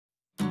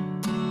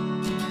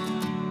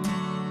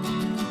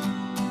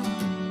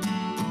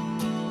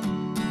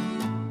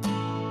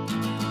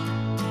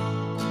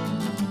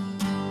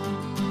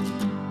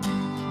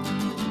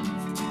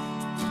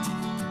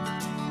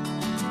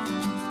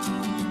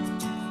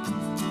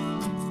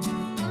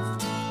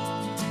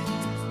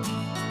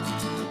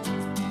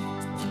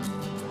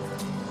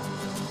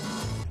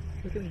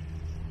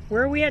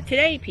Where are we at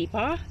today,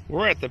 Peepaw?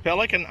 We're at the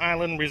Pelican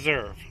Island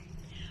Reserve.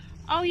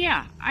 Oh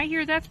yeah, I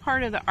hear that's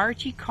part of the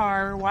Archie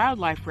Carr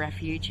Wildlife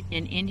Refuge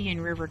in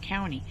Indian River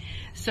County.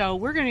 So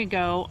we're going to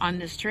go on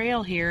this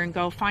trail here and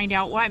go find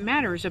out what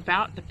matters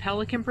about the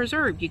Pelican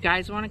Preserve. You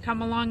guys want to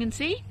come along and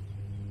see?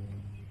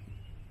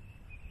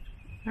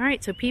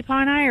 Alright, so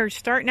Peepaw and I are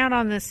starting out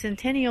on the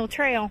Centennial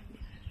Trail.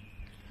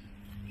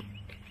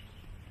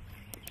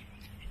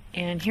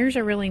 And here's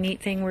a really neat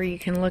thing where you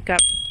can look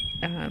up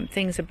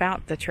things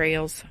about the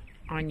trails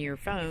on your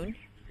phone.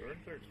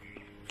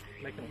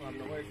 Making a lot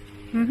of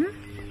noise.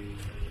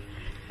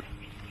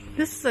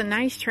 This is a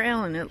nice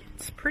trail and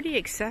it's pretty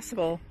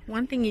accessible.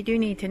 One thing you do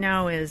need to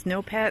know is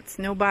no pets,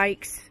 no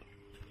bikes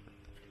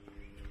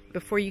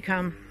before you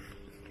come.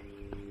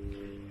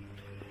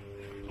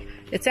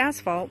 It's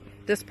asphalt,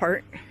 this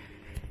part.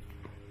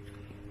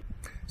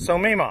 So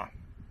Mima,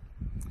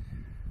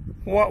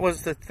 what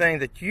was the thing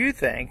that you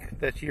think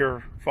that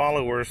your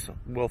followers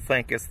will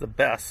think is the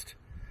best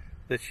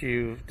that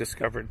you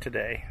discovered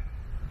today?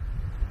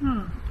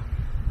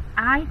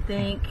 I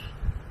think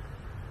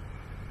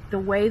the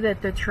way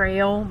that the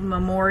trail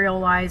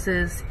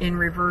memorializes in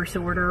reverse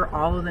order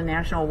all of the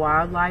national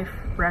wildlife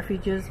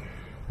refuges,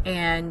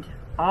 and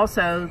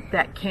also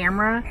that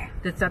camera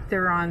that's up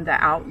there on the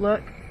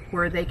Outlook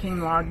where they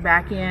can log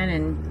back in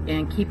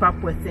and keep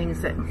up with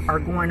things that are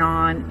going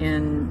on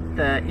in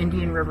the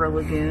Indian River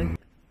Lagoon.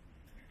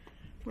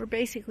 We're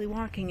basically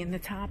walking in the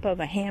top of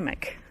a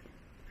hammock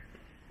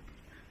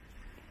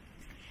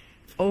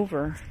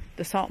over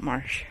the salt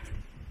marsh.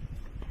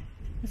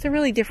 It's a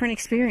really different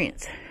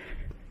experience.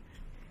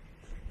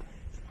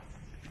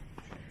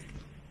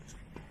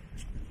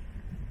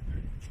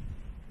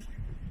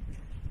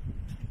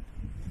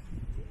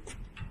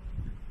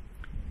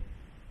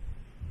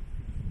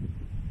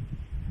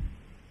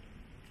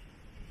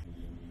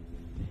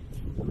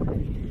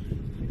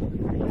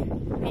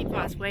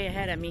 Peepaw's way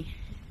ahead of me.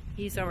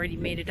 He's already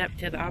made it up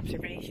to the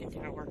observation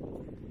tower.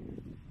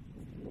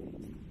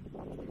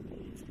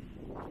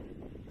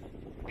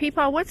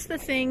 Peepaw, what's the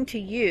thing to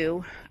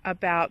you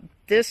about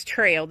this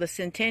trail, the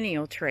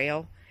Centennial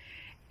Trail,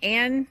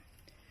 and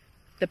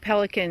the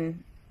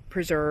Pelican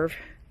Preserve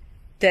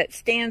that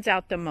stands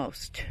out the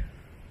most?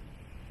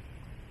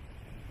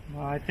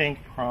 Well, I think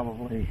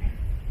probably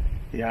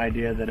the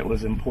idea that it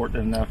was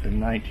important enough in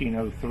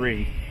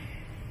 1903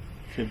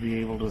 to be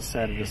able to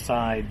set it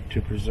aside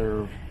to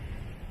preserve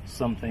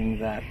something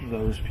that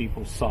those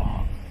people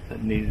saw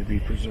that needed to be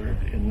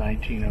preserved in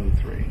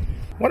 1903.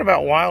 What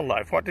about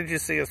wildlife? What did you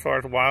see as far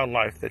as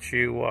wildlife that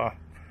you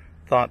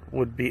thought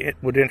would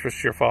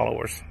interest your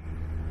followers?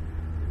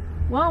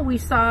 Well, we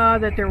saw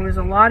that there was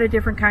a lot of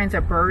different kinds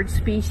of bird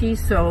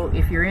species, so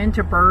if you're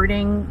into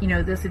birding, you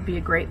know, this would be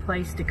a great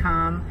place to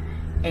come.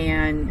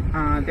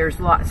 And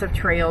there's lots of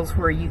trails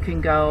where you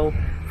can go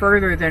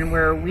further than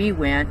where we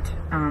went,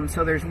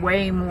 so there's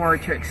way more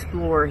to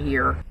explore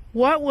here.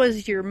 What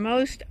was your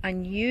most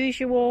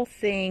unusual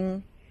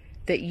thing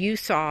that you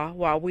saw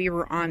while we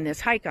were on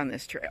this hike on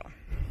this trail?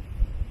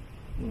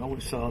 Well,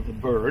 we saw the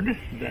bird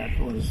that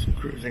was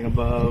cruising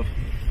above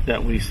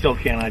that we still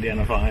can't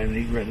identify, an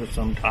egret of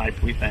some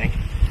type, we think,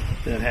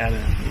 that had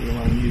a real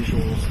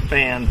unusual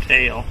fan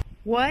tail.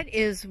 What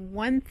is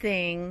one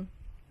thing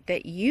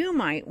that you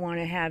might want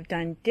to have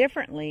done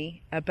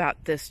differently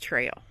about this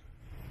trail?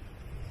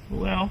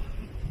 Well,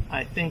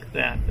 I think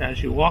that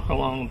as you walk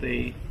along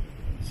the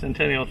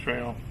Centennial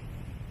Trail,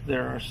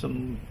 there are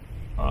some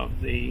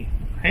of the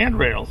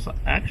handrails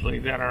actually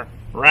that are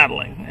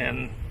rattling,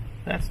 and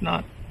that's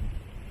not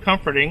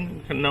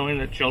comforting, knowing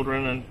that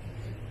children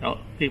and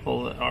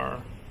people that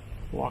are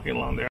walking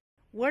along there.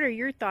 What are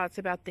your thoughts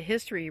about the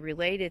history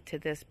related to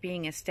this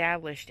being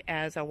established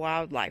as a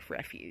wildlife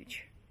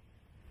refuge?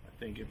 I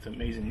think it's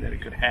amazing that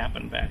it could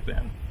happen back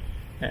then,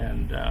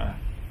 and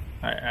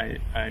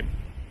I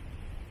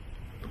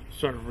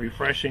sort of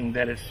refreshing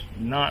that it's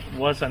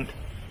wasn't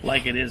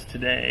like it is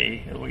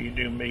today, where you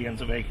do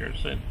millions of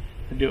acres. And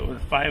to do it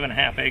with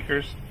 5.5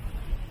 acres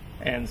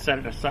and set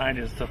it aside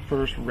as the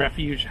first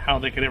refuge, how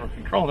they could ever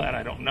control that,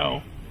 I don't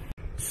know.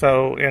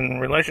 So in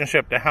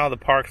relationship to how the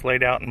park's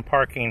laid out and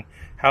parking,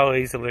 how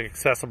easily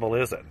accessible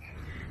is it?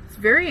 It's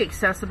very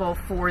accessible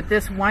for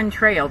this one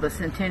trail, the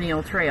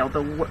Centennial Trail.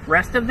 The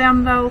rest of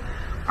them, though,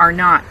 are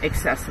not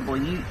accessible.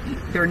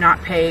 They're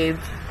not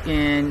paved,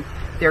 and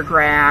they're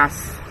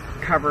grass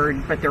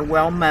covered, but they're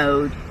well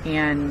mowed,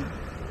 and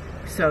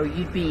so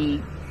you'd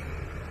be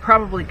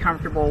probably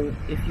comfortable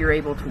if you're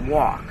able to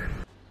walk.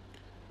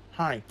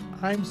 Hi,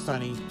 I'm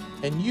Sunny,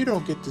 and you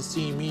don't get to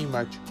see me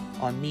much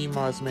on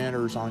Mima's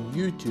Manners on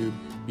YouTube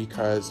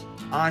because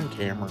I'm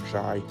camera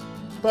shy.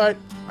 But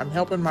I'm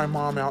helping my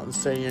mom out and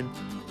saying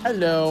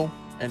hello,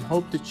 and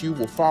hope that you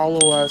will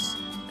follow us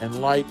and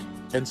like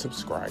and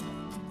subscribe.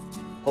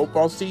 Hope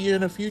I'll see you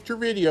in a future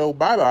video.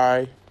 Bye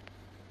bye.